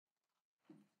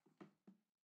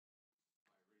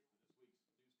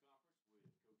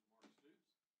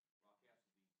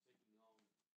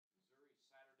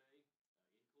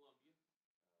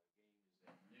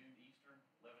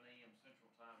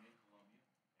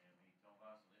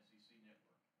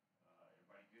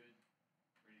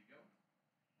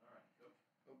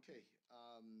Okay,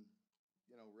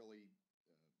 really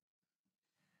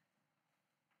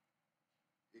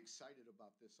excited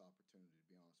about this opportunity,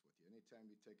 to be honest with you. Anytime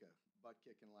you take a butt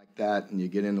kicking like that and you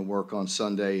get into work on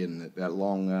Sunday and that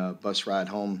long bus ride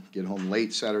home, get home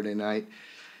late Saturday night,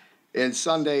 and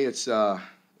Sunday it's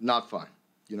not fun,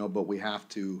 but we have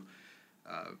to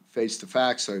face the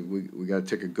facts. We got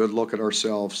to take a good look at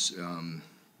ourselves,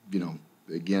 you know,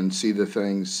 again, see the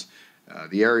things,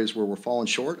 the areas where we're falling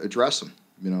short, address them.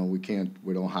 We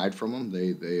don't hide from them.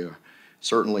 They are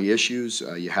certainly issues.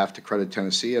 You have to credit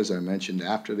Tennessee, as I mentioned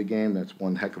after the game. That's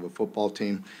one heck of a football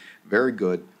team. Very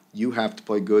good. You have to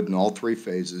play good in all three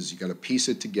phases. You got to piece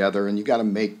it together, and you got to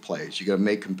make plays. You got to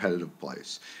make competitive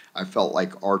plays. I felt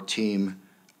like our team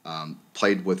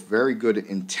played with very good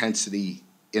intensity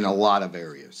in a lot of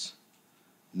areas.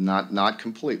 Not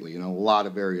completely, a lot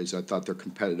of areas. I thought their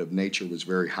competitive nature was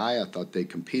very high. I thought they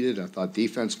competed. I thought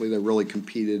defensively they really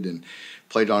competed and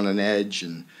played on an edge.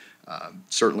 And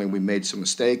certainly we made some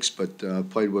mistakes, but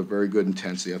played with very good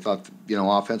intensity. I thought,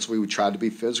 offensively we tried to be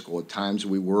physical. At times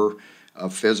we were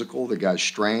physical. The guys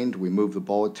strained. We moved the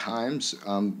ball at times.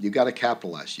 You got to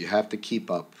capitalize. You have to keep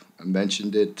up. I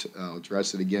mentioned it. I'll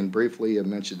address it again briefly. I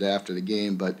mentioned it after the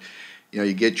game, but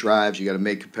you get drives, you got to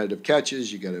make competitive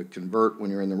catches, you got to convert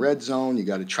when you're in the red zone, you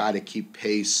got to try to keep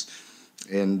pace,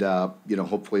 and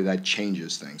hopefully that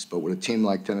changes things. But with a team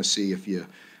like Tennessee, if you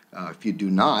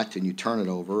do not and you turn it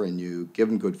over and you give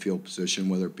them good field position,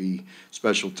 whether it be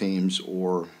special teams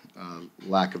or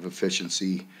lack of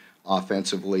efficiency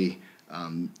offensively,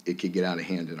 it could get out of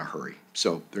hand in a hurry.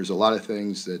 So there's a lot of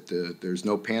things that there's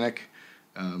no panic.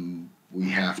 We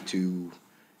have to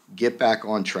get back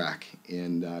on track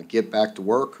and get back to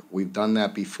work. We've done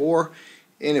that before,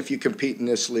 and if you compete in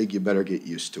this league, you better get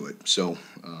used to it. So,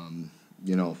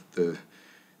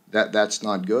 that's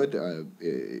not good.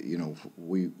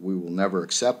 We will never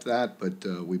accept that, but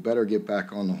we better get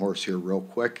back on the horse here real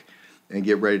quick and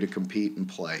get ready to compete and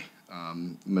play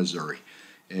Missouri.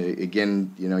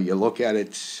 Again, you look at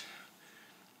it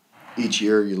each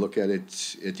year. You look at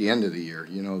it at the end of the year.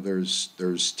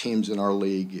 There's teams in our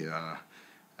league.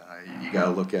 You got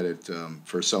to look at it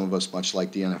for some of us, much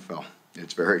like the NFL.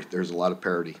 There's a lot of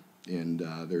parity, and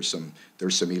there's some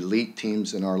elite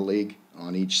teams in our league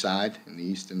on each side, in the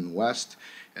East and the West,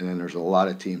 and then there's a lot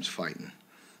of teams fighting.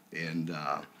 And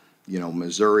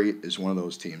Missouri is one of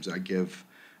those teams. I give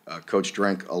Coach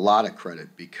Drink a lot of credit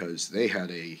because they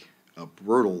had a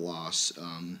brutal loss.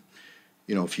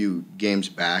 A few games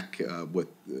back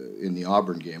in the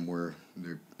Auburn game where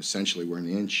they essentially were an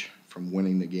inch from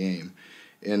winning the game.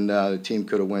 And the team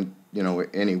could have went,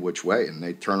 any which way, and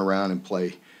they turn around and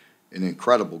play an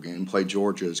incredible game, play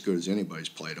Georgia as good as anybody's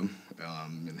played them,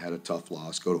 and had a tough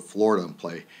loss. Go to Florida and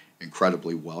play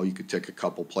incredibly well. You could take a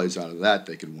couple plays out of that,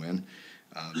 they could win.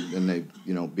 And they,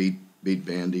 beat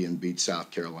Vandy and beat South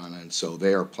Carolina, and so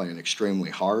they are playing extremely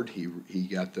hard. He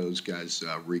got those guys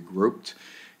regrouped,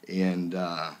 and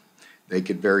they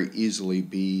could very easily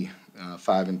be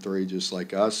 5-3 just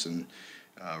like us, and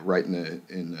right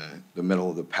in the middle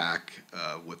of the pack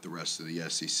with the rest of the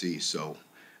SEC. So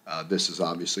this is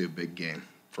obviously a big game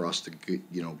for us to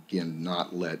again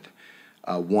not let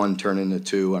one turn into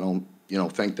two. I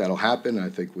don't think that'll happen. I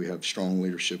think we have strong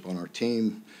leadership on our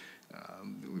team.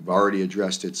 We've already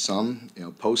addressed it some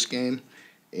post game,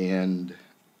 and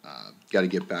got to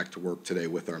get back to work today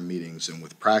with our meetings and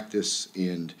with practice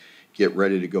and get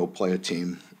ready to go play a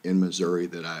team in Missouri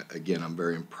that I'm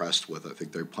very impressed with. I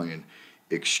think they're playing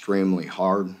extremely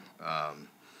hard.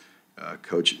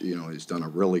 Coach, has done a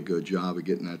really good job of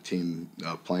getting that team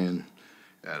playing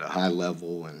at a high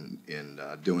level and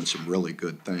doing some really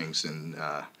good things. And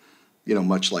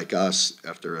much like us,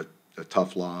 after a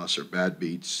tough loss or bad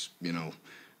beats,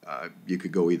 you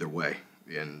could go either way.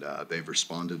 And they've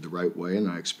responded the right way,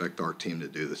 and I expect our team to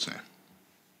do the same.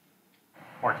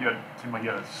 Mark, it seemed like you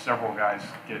had several guys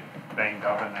get banged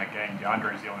up in that game.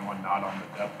 DeAndre's the only one not on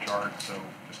the depth chart, so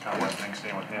just kind of what things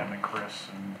stand with him and Chris.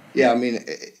 Yeah,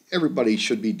 everybody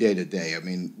should be day to day.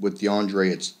 With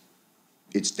DeAndre,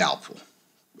 it's doubtful,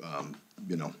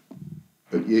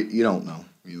 but you don't know.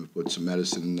 You put some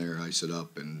medicine in there, ice it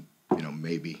up, and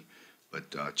maybe,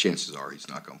 but chances are he's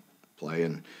not going to play,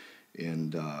 and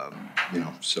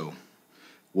so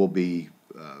we'll be.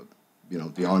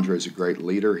 DeAndre is a great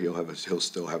leader. He'll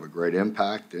still have a great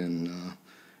impact, and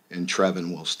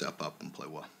Trevin will step up and play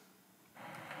well.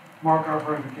 Mark, I've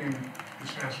heard the game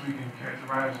this past weekend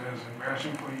characterized as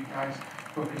embarrassing for you guys,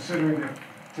 but considering that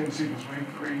Tennessee was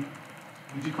ranked 3,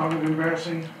 would you call it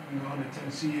embarrassing? That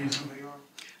Tennessee is who they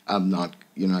are.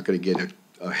 You're not going to get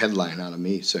a headline out of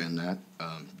me saying that.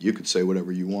 You could say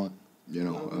whatever you want. you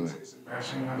know. I wouldn't say it's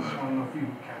embarrassing. I just want to know if you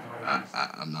would characterize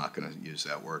it. I'm not going to use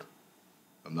that word.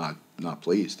 I'm not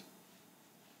pleased.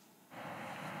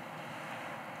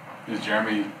 Is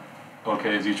Jeremy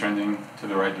okay? Is he trending to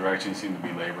the right direction? He seemed to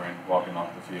be laboring, walking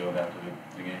off the field after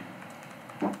the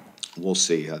game. We'll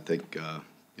see. I think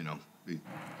you know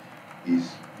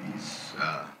he's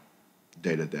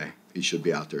day to day. He should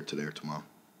be out there today or tomorrow.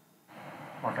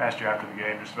 Mark, I asked you after the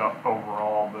game just about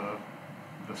overall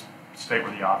the state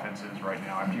where the offense is right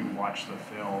now. After you watch the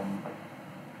film,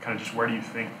 kind of just where do you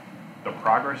think the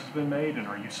progress has been made, and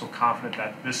are you so confident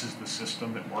that this is the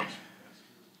system that works?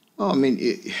 Well, I mean,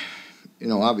 you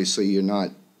know, obviously you're not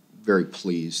very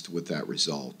pleased with that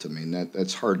result. I mean,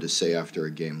 that's hard to say after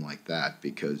a game like that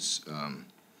because,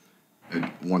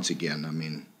 once again, I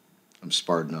mean, I'm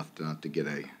smart enough not to get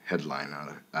a headline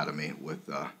out of me with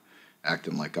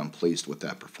acting like I'm pleased with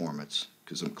that performance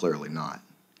because I'm clearly not,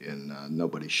 and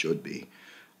nobody should be.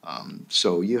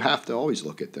 So you have to always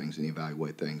look at things and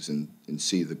evaluate things and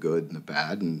see the good and the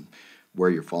bad and where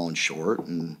you're falling short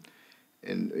and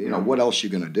you know what else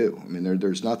you're going to do. I mean,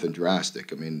 there's nothing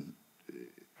drastic. I mean,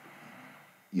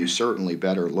 you certainly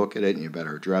better look at it and you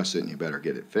better address it and you better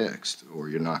get it fixed or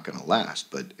you're not going to last.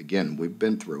 But again, we've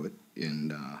been through it,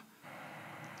 and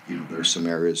you know there's some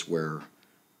areas where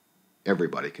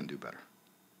everybody can do better.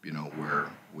 You know, where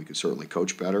we could certainly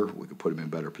coach better, we could put them in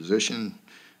better position.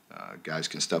 Guys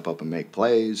can step up and make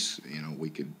plays. You know, we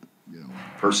could, you know,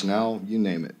 personnel, you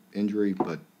name it, injury,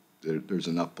 but there's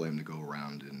enough blame to go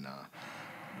around, and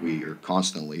we are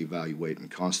constantly evaluating,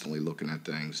 constantly looking at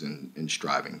things and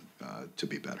striving to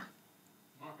be better.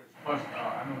 Marcus, first,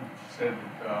 I know you said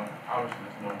that obviously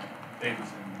there's no Davis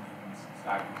in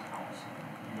Stockton's house.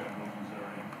 You got to go to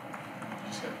Missouri. You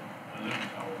just got to allude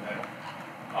to all of that.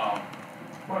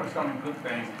 What are some of the good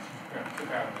things that you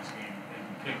took out of this game?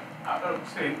 I would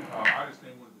say, I just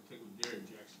think one of the take with Derek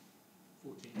Jackson,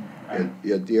 14.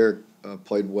 Yeah, Derek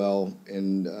played well,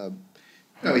 and you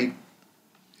know you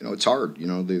know it's hard. You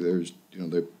know, there's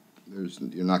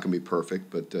you're not going to be perfect,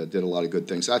 but did a lot of good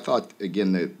things. I thought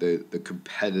again the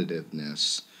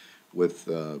competitiveness with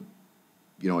you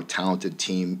know a talented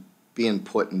team being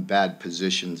put in bad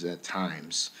positions at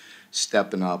times,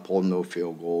 stepping up, holding no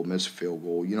field goal, miss a field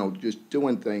goal. You know, just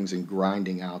doing things and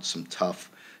grinding out some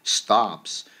tough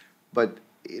stops, but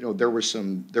you know there were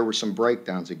some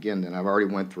breakdowns again that I've already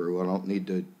went through. I don't need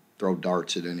to throw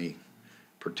darts at any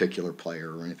particular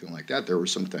player or anything like that. There were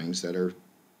some things that are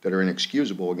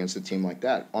inexcusable against a team like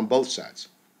that on both sides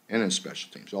and in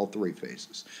special teams, all three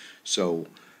phases. So,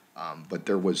 but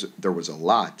there was a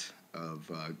lot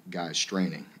of guys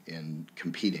straining and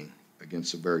competing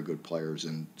against some very good players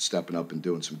and stepping up and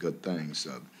doing some good things.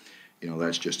 You know,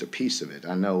 that's just a piece of it.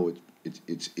 I know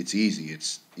it's easy.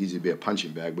 It's easy to be a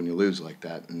punching bag when you lose like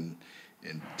that and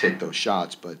take those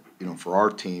shots. But you know, for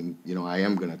our team, you know, I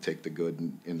am going to take the good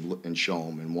and show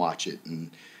them and watch it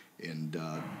and you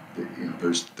know,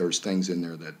 there's things in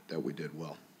there that we did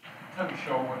well. Tell me,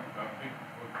 show what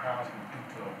crowds can do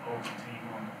to oppose a team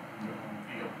on the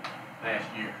field last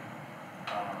year.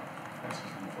 This is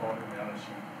in Florida and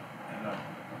LSU, and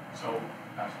so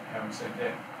having said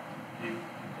that, did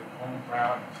the home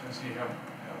crowd Tennessee have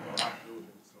a lot to do with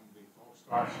some of the false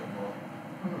starts or?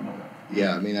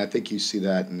 Yeah, I mean, I think you see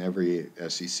that in every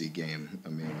SEC game. I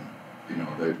mean, you know,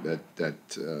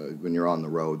 that when you're on the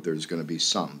road, there's going to be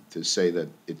some. To say that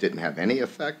it didn't have any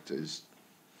effect is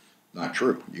not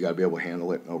true. You got to be able to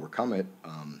handle it and overcome it.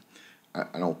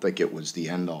 I don't think it was the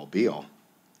end-all, be-all,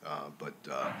 but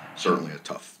certainly a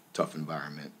tough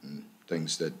environment and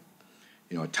things that,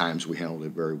 you know, at times we handled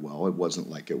it very well. It wasn't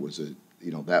like it was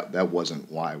you know, that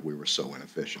wasn't why we were so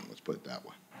inefficient. Let's put it that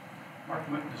way. Mark,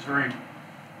 Missouri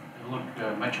looked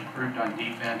much improved on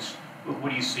defense. What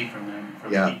do you see from them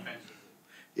from the defense?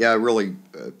 Yeah, I really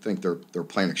think they're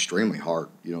playing extremely hard.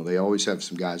 You know, they always have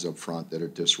some guys up front that are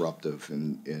disruptive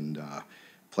and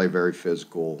play very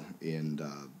physical, and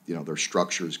you know their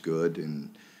structure is good,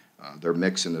 and they're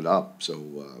mixing it up.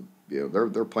 So you know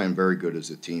they're playing very good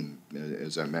as a team.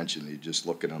 As I mentioned, you just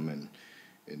look at them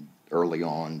and early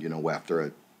on, you know, after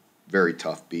a very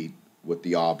tough beat with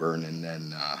the Auburn,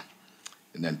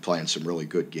 and then playing some really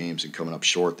good games and coming up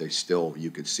short, they still,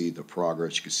 you could see the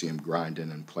progress. You could see them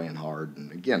grinding and playing hard.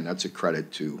 And again, that's a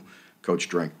credit to Coach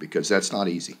Drink because that's not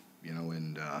easy, you know.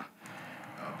 And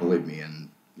believe me, and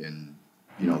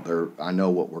you know, I know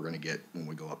what we're going to get when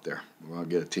we go up there. We're going to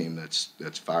get a team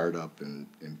that's fired up and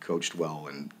coached well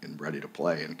and ready to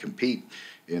play and compete.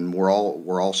 And we're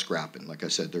all scrapping. Like I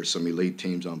said, there's some elite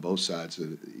teams on both sides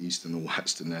of the East and the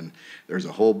West, and then there's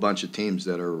a whole bunch of teams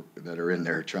that are in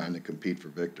there trying to compete for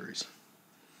victories.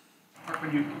 Mark,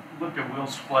 when you looked at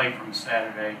Will's play from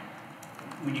Saturday,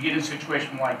 when you get in a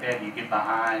situation like that, you get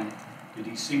behind, did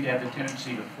he seem to have the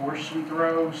tendency to force some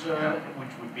throws, which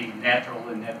would be natural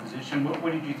in that position?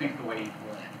 What did you think the way he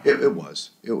played? It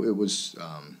was. It was,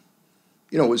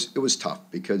 it was tough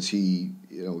because he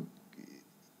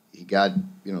got,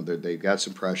 they got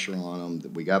some pressure on him,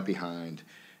 that we got behind.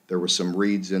 There were some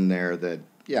reads in there that,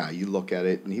 yeah, you look at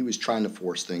it, and he was trying to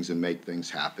force things and make things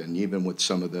happen, even with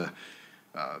some of the,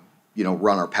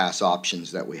 run or pass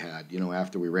options that we had,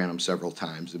 after we ran them several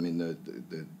times. I mean,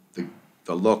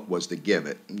 the look was to give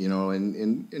it,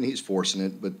 and he's forcing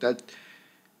it, but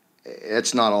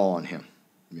it's not all on him.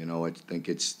 I think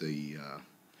it's the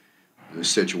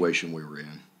situation we were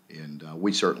in, and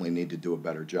we certainly need to do a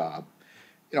better job,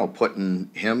 putting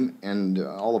him and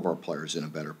all of our players in a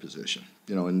better position,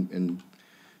 and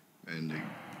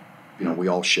we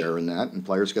all share in that, and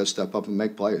players got to step up and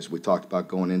make plays. We talked about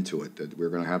going into it that we're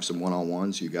going to have some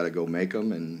one-on-ones. You got to go make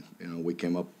them, and we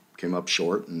came up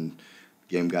short, and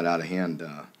the game got out of hand.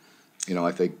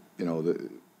 I think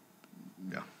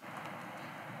yeah.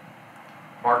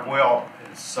 Mark, Will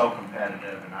is so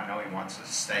competitive, and I know he wants to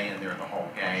stay in there the whole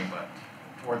game, but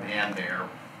toward the end there,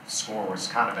 the score was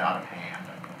kind of out of hand.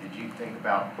 I mean, did you think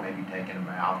about maybe taking him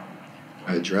out?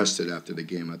 I addressed it after the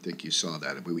game. I think you saw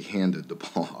that. We handed the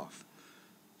ball off.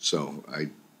 So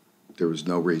there was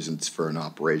no reason for an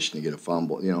operation to get a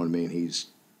fumble. You know what I mean?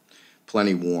 He's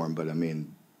plenty warm, but I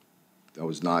mean, that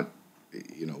was not,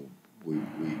 we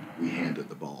handed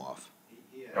the ball off.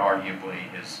 Arguably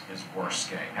his worst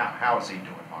game. How is he doing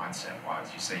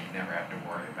mindset-wise? You say you never have to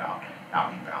worry about how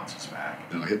he bounces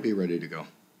back. No, he'll be ready to go.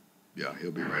 Yeah,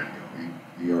 he'll be ready to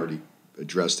go. He already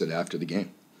addressed it after the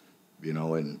game,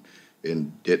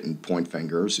 and didn't point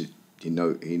fingers. He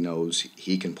knows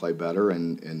he can play better,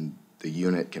 and the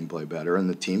unit can play better, and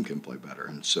the team can play better.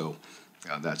 And so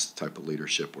that's the type of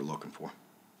leadership we're looking for.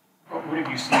 What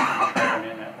have you seen from Trevor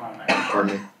in that linebacker?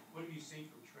 Pardon me? What have you seen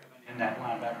from Trevor in that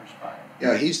linebacker spot?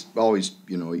 Yeah, he's always,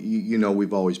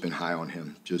 we've always been high on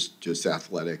him, just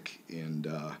athletic, and,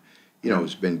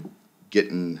 has been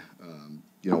getting,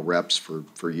 reps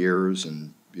for years,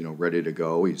 and, ready to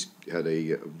go. He's had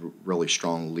a really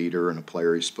strong leader and a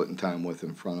player he's splitting time with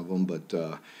in front of him, but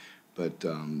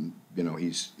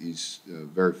he's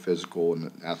very physical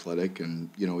and athletic, and,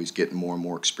 he's getting more and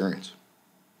more experience.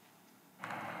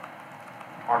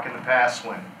 Mark, in the past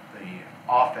when the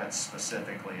offense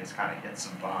specifically has kind of hit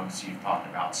some bumps, you've talked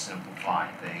about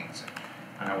simplifying things.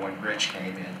 I know when Rich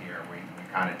came in here, we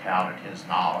kind of touted his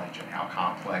knowledge and how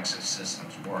complex his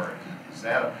systems were. Is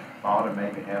that a thought of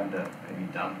maybe having to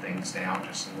dumb things down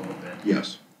just a little bit?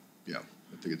 Yes. Yeah.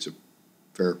 I think it's a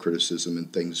fair criticism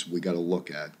and things we got to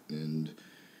look at, and,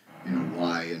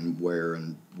 why and where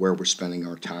we're spending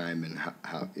our time, and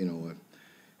how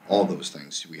all those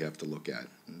things we have to look at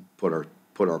and put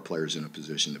our players in a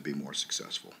position to be more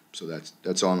successful. So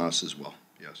that's on us as well.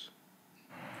 Yes.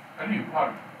 I know you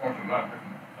probably want a lot of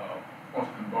different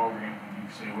points in the ball game, and you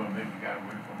say, well, maybe you got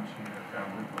away from us here, got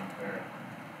away from us there.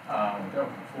 That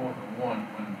was the 4th and 1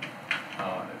 when it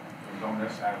was on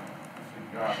that side of the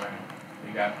 6-yard line.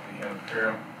 They had a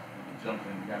pair, they jumped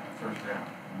in, they got the first down.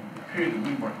 It appeared that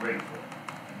we weren't ready for it.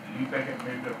 Do you think it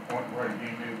maybe at a point where the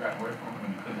game maybe got away from them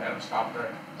and you couldn't have a stop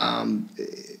there?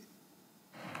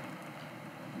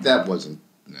 That wasn't.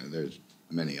 There's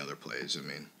many other plays. I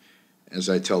mean, as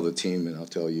I tell the team, and I'll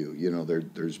tell you,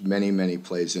 there's many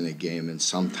plays in a game, and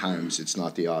sometimes it's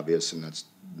not the obvious, and that's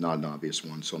not an obvious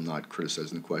one. So I'm not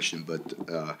criticizing the question, but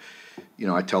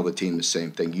I tell the team the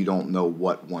same thing. You don't know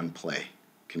what one play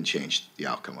can change the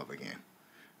outcome of a game.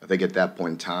 I think at that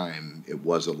point in time, it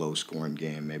was a low-scoring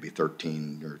game, maybe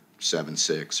 13 or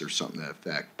 7-6 or something to that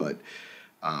effect, but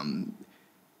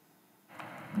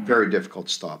very difficult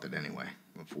to stop it anyway,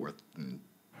 4th and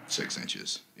 6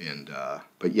 inches. And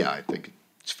but yeah, I think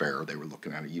it's fair. They were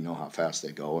looking at it. You know how fast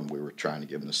they go, and we were trying to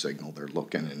give them the signal. They're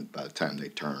looking, and by the time they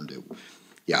turned,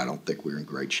 I don't think we were in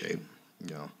great shape.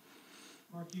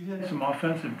 Mark, you had some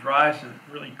offensive drives that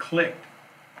really clicked,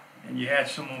 and you had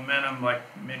some momentum like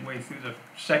midway through the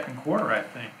second quarter, I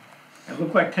think. It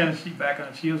looked like Tennessee back on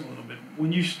its heels a little bit.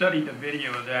 When you studied the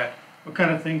video of that, what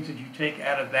kind of things did you take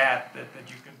out of that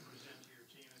you can present to your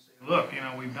team and say, look,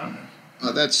 we've done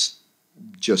this? That's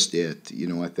just it.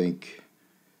 I think,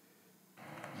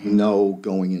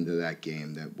 going into that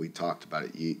game that we talked about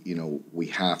it, we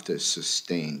have to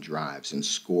sustain drives and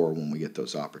score when we get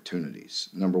those opportunities.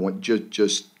 Number one,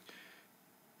 just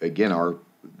again, our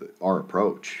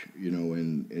approach,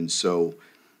 and so,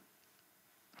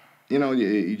 we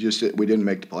didn't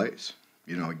make the plays.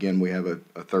 Again, we have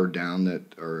a third down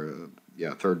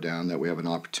that we have an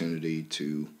opportunity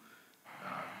to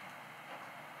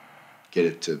get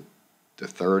it to the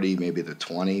 30, maybe the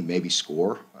 20, maybe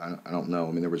score. I don't know.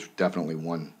 I mean, there was definitely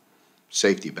one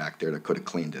safety back there that could have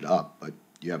cleaned it up, but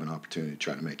you have an opportunity to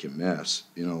try to make him miss,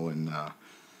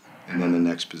 and then the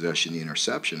next possession, the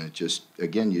interception. It just,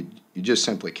 again, you just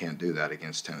simply can't do that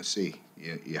against Tennessee.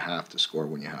 You have to score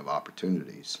when you have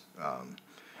opportunities, and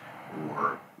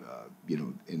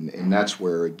that's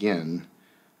where, again,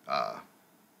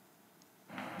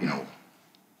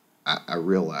 I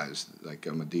realize, like,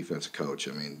 I'm a defensive coach.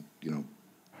 I mean,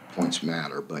 points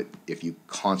matter, but if you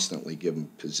constantly give them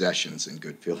possessions in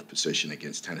good field position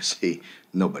against Tennessee,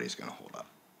 nobody's going to hold up.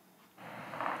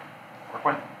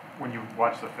 When you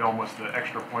watch the film, was the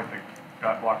extra point that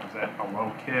got blocked, was that a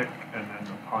low kick, and then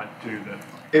the punt too?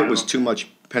 It was too much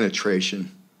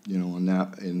penetration, on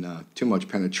that, and too much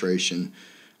penetration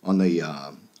on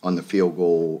the field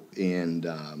goal, and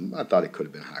I thought it could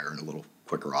have been higher and a little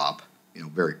quicker op.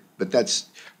 But that's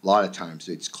a lot of times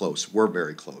it's close. We're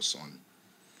very close on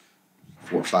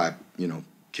 4 or 5,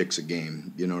 kicks a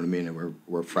game. You know what I mean? And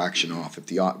we're a fraction off.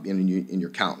 If and you're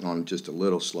counting on just a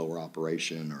little slower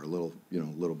operation or a little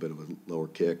bit of a lower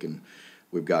kick, and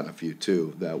we've gotten a few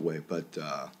too that way. But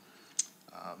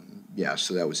yeah,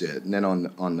 so that was it. And then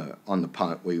on the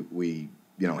punt, we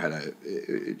had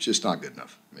it's just not good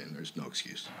enough. I mean, there's no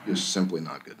excuse. It's simply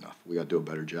not good enough. We got to do a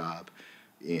better job,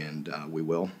 and we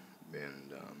will.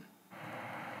 And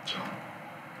so.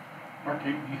 Mark,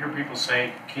 you hear people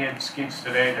say kids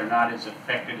today, they're not as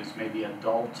affected as maybe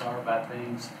adults are by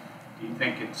things. Do you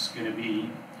think it's going to be,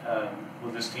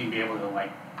 will this team be able to,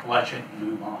 like, flush it and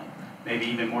move on? Maybe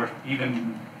even more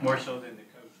so than the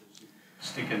coaches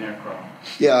stick in their craw?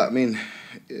 Yeah, I mean,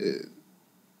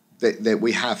 that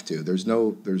we have to. There's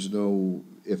no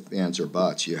ifs, ands, or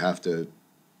buts. You have to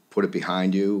put it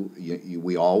behind you.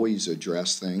 We always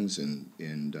address things and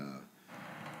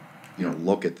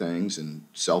look at things and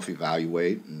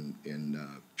self-evaluate and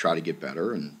try to get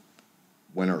better and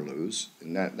win or lose,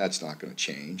 and that's not going to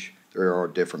change. There are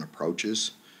different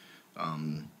approaches,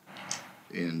 again,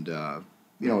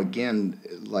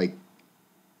 like,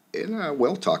 and I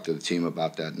will talk to the team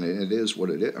about that, and it is what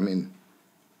it is. I mean,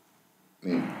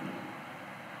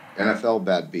 NFL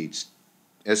bad beats,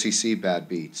 SEC bad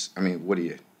beats. I mean, what do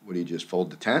you just fold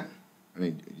the tent? I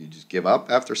mean, you just give up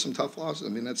after some tough losses? I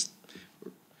mean,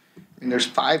 there's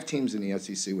 5 teams in the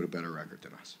SEC with a better record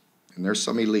than us. And there's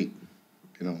some elite,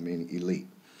 elite.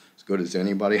 As good as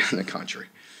anybody in the country,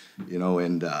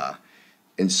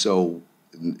 and so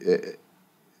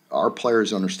our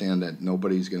players understand that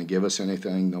nobody's going to give us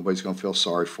anything. Nobody's going to feel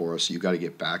sorry for us. You got to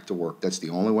get back to work. That's the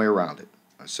only way around it.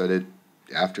 I said it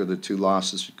after the 2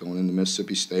 losses going into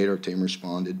Mississippi State. Our team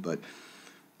responded, but,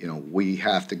 we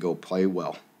have to go play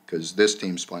well because this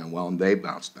team's playing well and they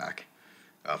bounced back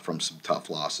from some tough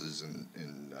losses and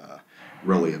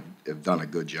really have done a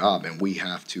good job, and we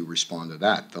have to respond to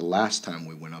that. The last time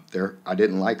we went up there, I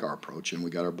didn't like our approach, and we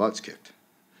got our butts kicked.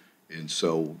 And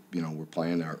so, we're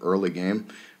playing our early game.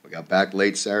 We got back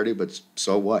late Saturday, but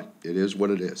so what? It is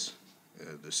what it is.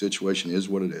 The situation is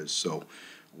what it is. So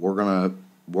we're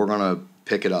gonna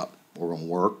pick it up. We're gonna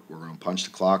work. We're gonna punch the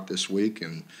clock this week,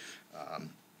 and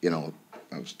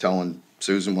I was telling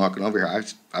Susan walking over here,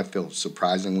 I feel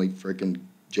surprisingly freaking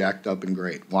jacked up and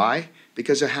great. Why?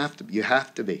 Because you have to be. You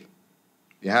have to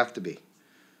be.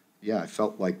 Yeah, I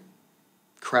felt like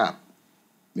crap,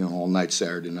 all night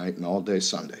Saturday night and all day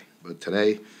Sunday. But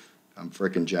today, I'm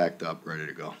freaking jacked up, ready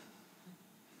to go.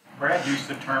 Brad used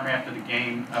the term after the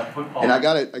game, football. And I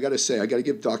gotta say, I gotta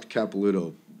give Dr.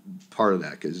 Capilouto part of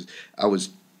that because I was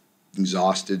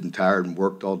exhausted and tired and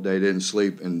worked all day, didn't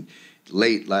sleep, and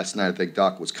late last night, I think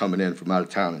Doc was coming in from out of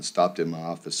town and stopped in my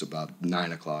office about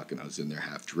 9 o'clock, and I was in there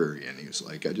half dreary, and he was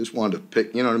like, I just wanted to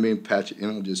pick, patch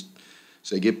it, just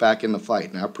say, get back in the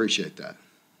fight, and I appreciate that.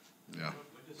 Yeah.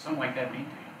 What does something like that mean to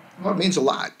you? Well, it means a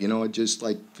lot, it just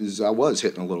like, because I was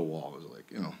hitting a little wall. I was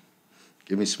like,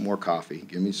 give me some more coffee,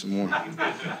 give me some more.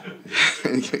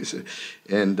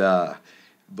 And,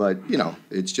 but,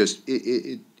 it's just,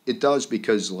 it does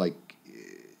because, like,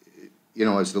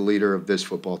 as the leader of this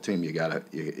football team, you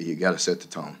gotta set the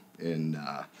tone, and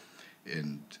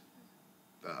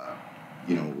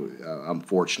I'm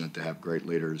fortunate to have great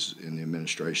leaders in the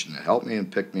administration that helped me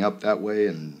and picked me up that way,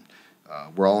 and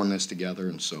we're all in this together,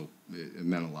 and so it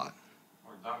meant a lot.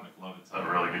 Dominic Lovett's had a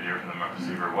really good year for the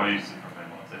receiver. What do you see from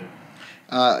him on tape?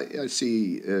 I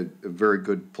see a very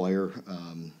good player,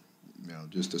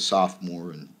 just a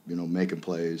sophomore, and making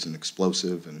plays and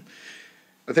explosive, and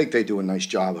I think they do a nice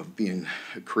job of being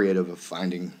creative, of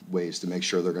finding ways to make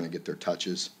sure they're going to get their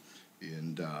touches.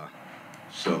 And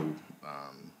so,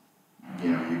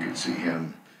 you could see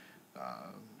him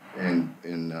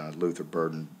and Luther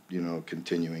Burden,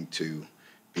 continuing to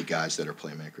be guys that are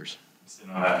playmakers.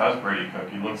 How's Brady cook?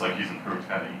 He looks like he's improved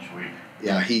kind of each week.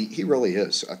 Yeah, he really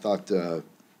is. I thought,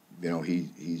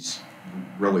 he's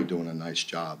really doing a nice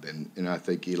job, and I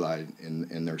think Eli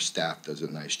and their staff does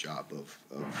a nice job of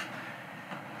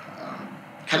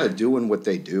kind of doing what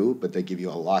they do, but they give you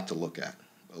a lot to look at,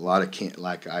 a lot of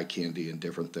like eye candy and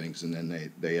different things, and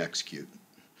then they execute.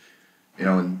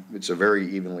 And it's a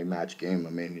very evenly matched game. I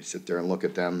mean, you sit there and look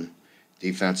at them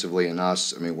defensively and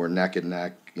us. I mean, we're neck and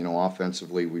neck.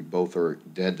 Offensively, we both are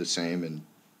dead the same and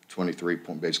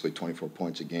basically 24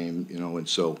 points a game. And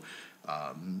so,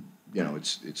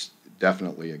 it's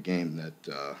definitely a game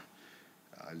that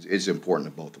is important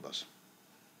to both of us.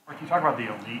 Like you talk about the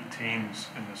elite teams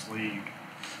in this league,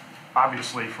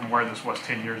 obviously from where this was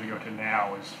 10 years ago to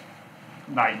now is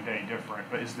night and day different,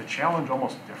 but is the challenge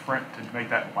almost different to make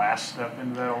that last step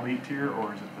into that elite tier,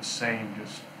 or is it the same,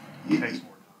 just takes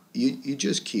more time? You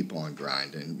just keep on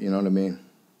grinding, you know what I mean?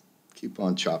 Keep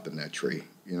on chopping that tree,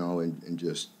 and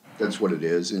just, that's what it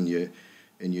is, and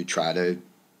you try to,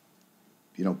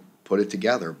 put it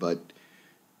together, but,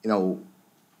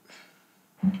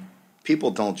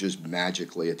 people don't just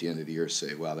magically at the end of the year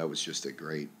say, wow, that was just a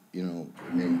great, I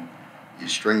mean, you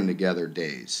string together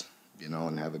days,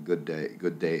 and have a good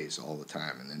days all the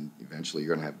time, and then eventually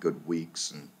you're going to have good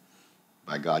weeks, and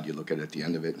by God, you look at it at the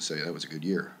end of it and say, that was a good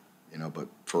year, but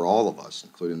for all of us,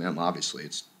 including them, obviously,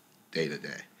 it's day to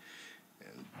day.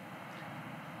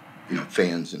 And,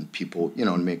 fans and people,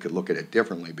 and make it look at it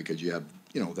differently because you have,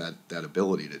 that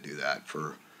ability to do that.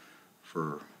 For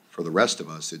the rest of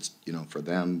us, it's, for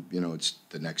them, it's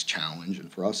the next challenge,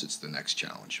 and for us, it's the next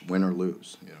challenge, win or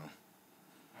lose,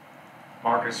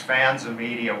 Marcus, fans and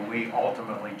media, we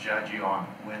ultimately judge you on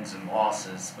wins and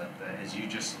losses, but as you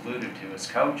just alluded to, as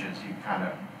coaches, you kind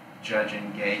of judge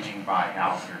engaging by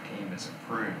how your team has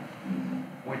improved.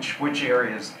 Mm-hmm. Which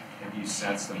areas have you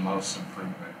sensed the most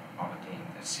improvement on the team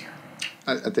this year?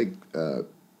 I think,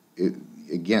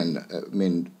 again, I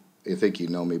mean, I think you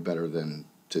know me better than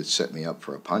to set me up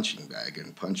for a punching bag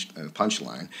and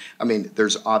punchline. I mean,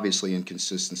 there's obviously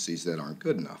inconsistencies that aren't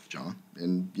good enough, John,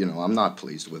 and I'm not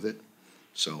pleased with it.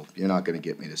 So you're not going to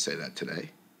get me to say that today,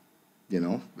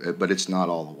 but it's not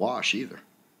all the wash either.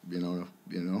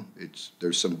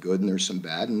 There's some good and there's some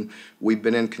bad, and we've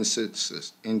been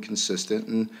inconsistent,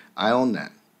 and I own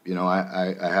that.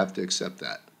 I have to accept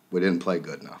that. We didn't play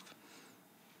good enough.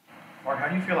 Mark, how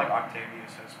do you feel like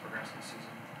Octavius has progressed this season?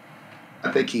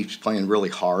 I think he's playing really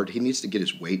hard. He needs to get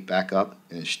his weight back up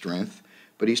and his strength,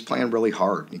 but he's playing really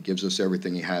hard. He gives us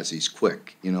everything he has. He's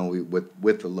quick.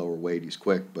 With the lower weight, he's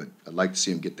quick, but I'd like to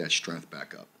see him get that strength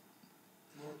back up.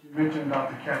 Mark, you mentioned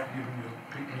about the cap giving you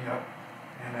a pick-me-up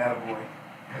and attaboy.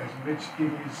 Has Mitch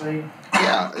given you the same?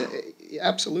 Yeah,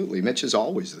 absolutely. Mitch is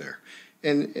always there.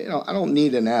 And, I don't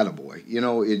need an attaboy.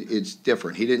 It's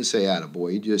different. He didn't say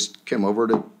attaboy. He just came over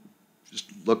to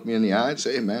just look me in the eye and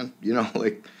say, hey, man,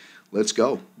 let's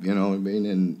go. You know what I mean?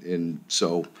 And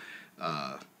so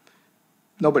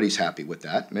nobody's happy with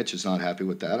that. Mitch is not happy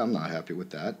with that. I'm not happy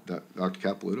with that. Dr.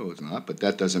 Capilouto is not. But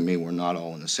that doesn't mean we're not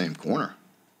all in the same corner.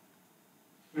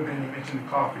 You mentioned the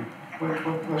coffee.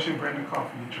 What's your brand of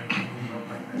coffee you drink?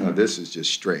 No, this is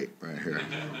just straight right here.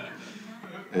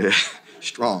 Yeah,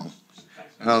 strong.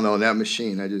 I don't know, that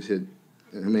machine, I just hit,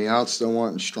 how many ounces I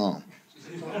want and strong.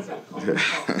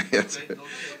 That's it.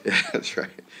 Yeah, that's right.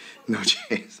 No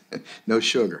cheese, no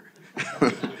sugar.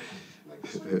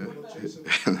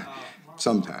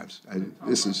 Sometimes.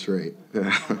 This is straight.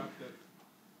 Yeah.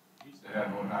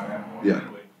 Yeah.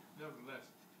 Nevertheless,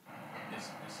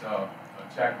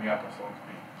 it's jack me up, so to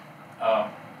speak.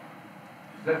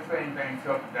 Is that same thing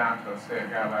filtered down to, say, a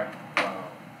guy like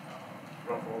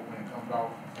Ruffalo when he comes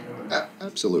off the field?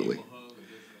 Absolutely.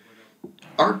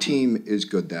 Our team is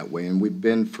good that way, and we've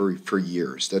been for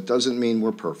years. That doesn't mean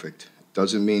we're perfect.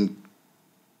 Doesn't mean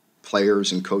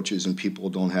players and coaches and people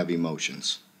don't have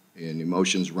emotions. And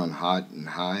emotions run hot and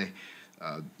high.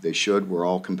 They should. We're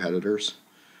all competitors.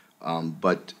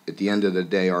 But at the end of the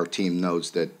day, our team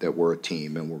knows that we're a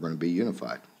team and we're going to be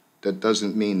unified. That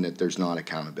doesn't mean that there's not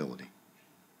accountability.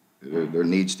 There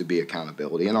needs to be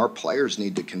accountability, and our players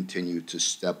need to continue to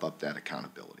step up that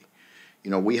accountability.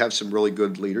 We have some really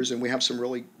good leaders, and we have some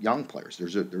really young players.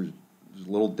 There's a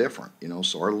little different,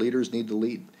 so our leaders need to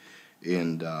lead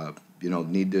and,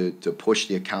 need to push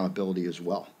the accountability as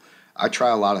well. I try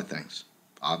a lot of things.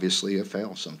 Obviously, I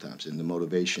fail sometimes in the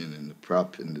motivation and the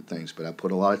prep and the things, but I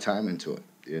put a lot of time into it.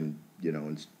 And,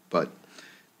 but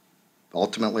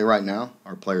ultimately right now,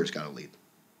 our players got to lead.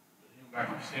 Like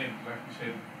you said,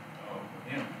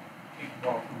 with him, kick the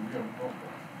ball through real football.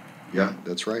 Yeah,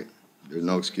 that's right. There's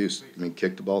no excuse. I mean,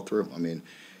 kick the ball through. I mean,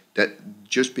 that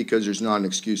just because there's not an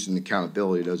excuse in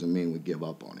accountability doesn't mean we give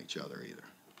up on each other either.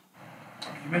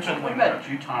 You mentioned What about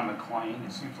Juton McClain?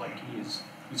 It seems like you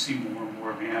see more and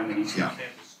more of him, and he seems to have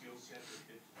the skill set that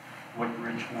fits what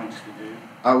Rich wants to do.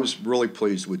 I was really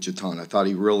pleased with Jatan. I thought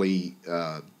he really,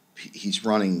 he's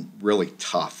running really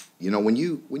tough. You know, when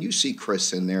you see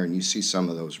Chris in there and you see some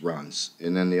of those runs,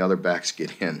 and then the other backs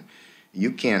get in,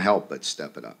 you can't help but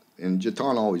step it up. And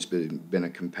Jatan always been a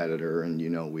competitor, and you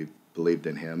know we've believed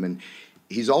in him, and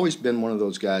he's always been one of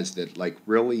those guys that like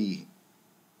really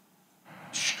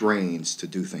strains to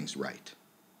do things right.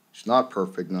 He's not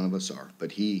perfect, none of us are,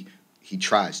 but he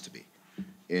tries to be,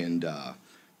 and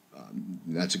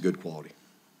that's a good quality.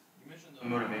 You mentioned the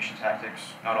motivation tactics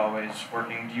not always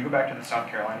working. Do you go back to the South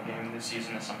Carolina game this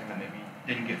season as something that maybe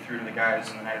didn't get through to the guys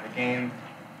in the night of the game?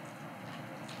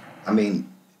 I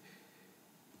mean,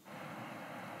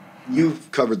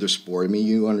 you've covered the sport. I mean,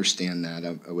 you understand that.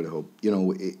 I would hope. You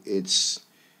know, it's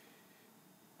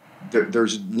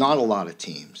there's not a lot of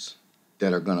teams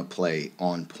that are going to play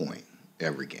on point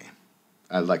every game.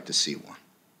 I'd like to see one.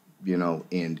 You know,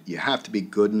 and you have to be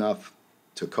good enough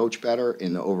to coach better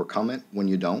and to overcome it when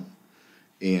you don't.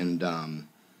 And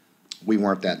we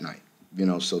weren't that night. You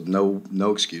know, so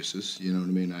no excuses. You know what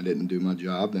I mean? I didn't do my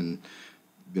job, and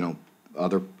you know,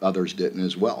 others didn't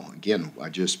as well. Again, I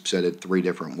just said it 3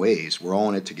 different ways. We're all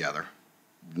in it together.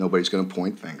 Nobody's going to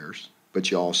point fingers,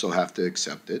 but you also have to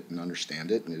accept it and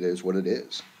understand it, and it is what it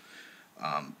is.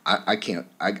 I can't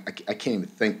even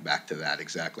think back to that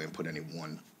exactly and put any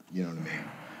one, you know what I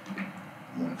mean,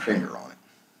 one finger on it.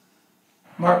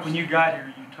 Mark, when you got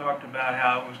here, you talked about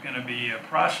how it was going to be a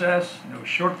process, no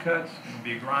shortcuts, it would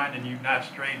be a grind, and you've not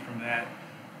strayed from that.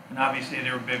 And obviously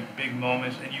there were big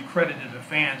moments, and you credited the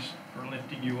fans for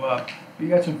lifting you up. But you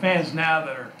got some fans now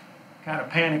that are kind of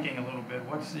panicking a little bit.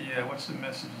 What's the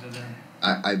message to them?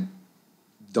 I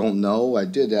don't know. I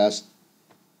did ask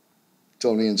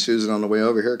Tony and Susan on the way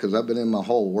over here because I've been in my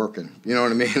hole working. You know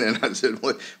what I mean? And I said,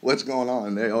 what's going on?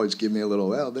 And they always give me a little,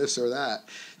 well, this or that,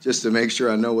 just to make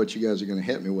sure I know what you guys are going to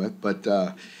hit me with. But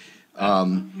yeah,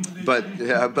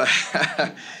 but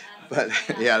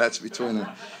yeah, that's between them.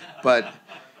 But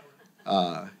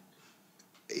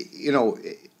you know,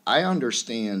 I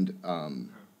understand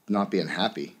not being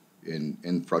happy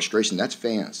and frustration. That's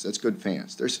fans. That's good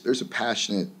fans. There's some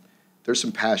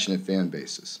passionate fan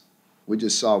bases. We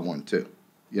just saw one too,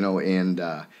 you know, and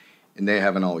they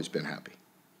haven't always been happy,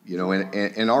 you know,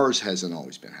 and ours hasn't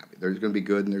always been happy. There's going to be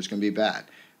good and there's going to be bad.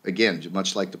 Again,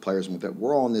 much like the players with that,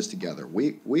 we're all in this together.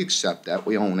 We accept that,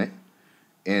 we own it,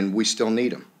 and we still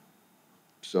need them.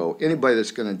 So anybody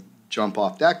that's going to jump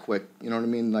off that quick, you know what I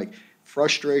mean? Like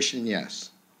frustration,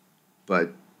 yes,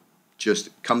 but just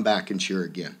come back and cheer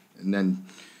again, and then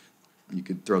you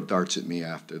could throw darts at me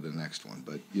after the next one,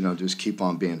 but you know, just keep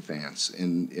on being fans,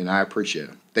 and I appreciate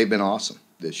them. They've been awesome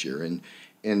this year, and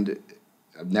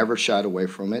I've never shied away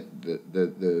from it.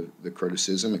 The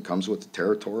criticism, it comes with the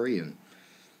territory, and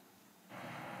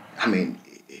I mean,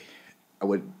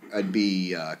 I'd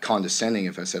be condescending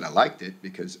if I said I liked it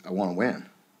because I want to win,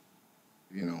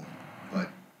 you know, but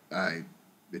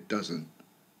it doesn't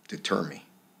deter me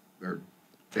or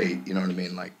fade. You know what I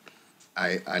mean? Like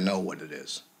I know what it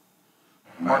is.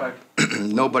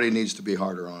 Nobody needs to be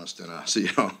harder on us than us, you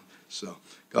know. So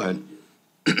go ahead.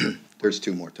 There's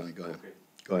 2 more, Tony. Go ahead. Okay.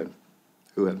 Go ahead.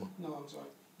 Who had one? No, I'm sorry.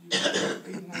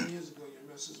 8, 9 years ago,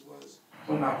 your message was,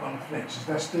 we're not going to flinch. Is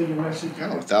that still your message?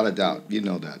 Yeah, without a doubt. You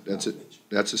know that.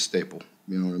 That's a staple.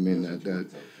 You know what I mean?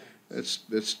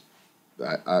 That's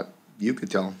you could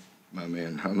tell them. I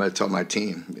mean, I'm going to tell my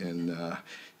team, and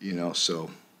you know, so,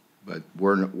 but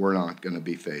we're not going to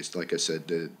be phased. Like I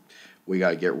said, we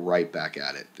got to get right back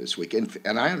at it this week,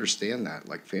 and I understand that.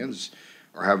 Like fans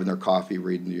are having their coffee,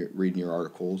 reading your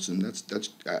articles, and that's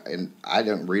and I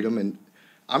didn't read them, and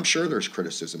I'm sure there's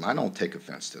criticism. I don't take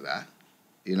offense to that.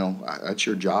 You know, that's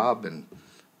your job, and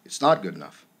it's not good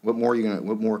enough. What more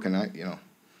can I? You know,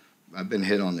 I've been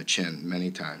hit on the chin many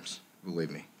times.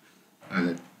 Believe me,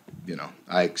 and you know,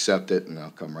 I accept it, and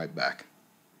I'll come right back.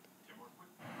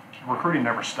 Recruiting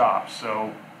never stops,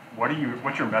 so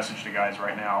what's your message to guys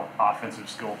right now, offensive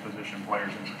skill position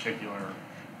players in particular,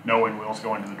 knowing Will's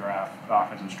going to the draft,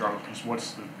 offensive struggle, just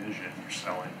what's the vision you're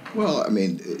selling? Well, I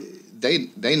mean,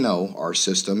 they know our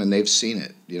system, and they've seen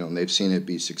it, you know, and they've seen it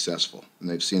be successful, and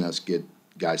they've seen us get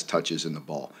guys touches in the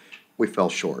ball. We fell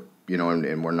short, you know,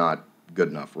 and we're not good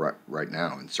enough right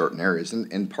now in certain areas,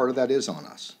 and part of that is on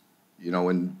us, you know,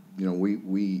 and, you know,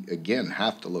 we again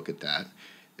have to look at that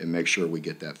and make sure we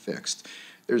get that fixed.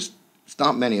 It's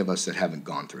not many of us that haven't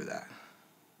gone through that.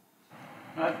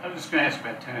 I was just going to ask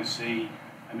about Tennessee.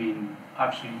 I mean,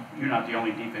 obviously, you're not the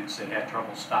only defense that had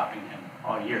trouble stopping him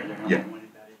all year. They're number Yeah. one in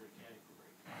about every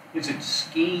category. Is it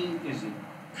scheme? Is it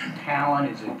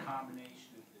talent? Is it a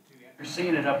combination of the two? After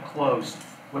seeing it up close,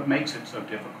 what makes it so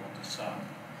difficult to stop?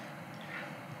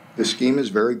 The scheme is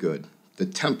very good. The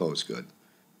tempo is good.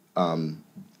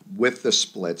 With the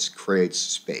splits, creates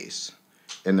space,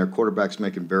 and their quarterback's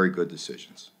making very good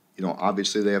decisions. You know,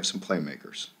 obviously they have some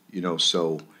playmakers. You know,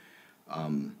 so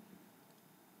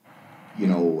you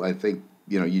know, I think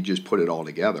you know you just put it all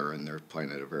together, and they're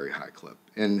playing at a very high clip,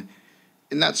 and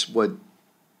that's what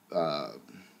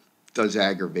does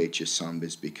aggravate you some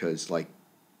is because like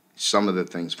some of the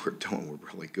things we're doing were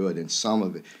really good, and some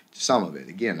of it.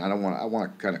 Again, I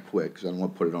want to kind of quit because I don't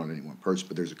want to put it on any one person,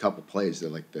 but there's a couple plays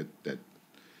that like that.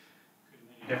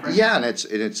 Different? Yeah, and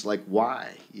it's like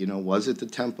why? You know, was it the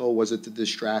tempo? Was it the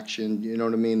distraction? You know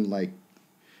what I mean? Like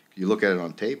you look at it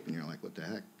on tape and you're like, what the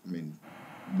heck? I mean,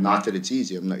 not that it's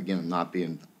easy. I'm not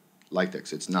being like that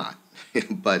 'cause it's not.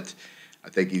 But I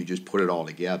think you just put it all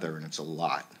together and it's a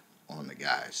lot on the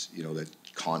guys. You know, that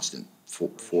constant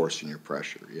force and your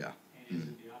pressure. Yeah. And is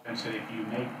it the offense that if you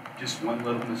make just one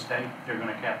little mistake, they're going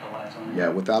to capitalize on it? Yeah,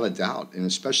 without a doubt, and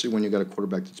especially when you got a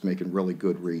quarterback that's making really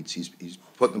good reads. He's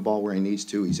putting the ball where he needs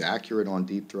to. He's accurate on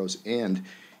deep throws, and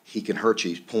he can hurt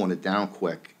you. He's pulling it down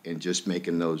quick and just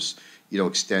making those, you know,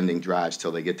 extending drives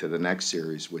till they get to the next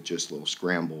series with just little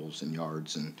scrambles and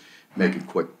yards and making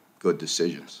quick, good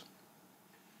decisions.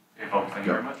 Okay, folks, thank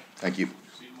you very much. Thank you.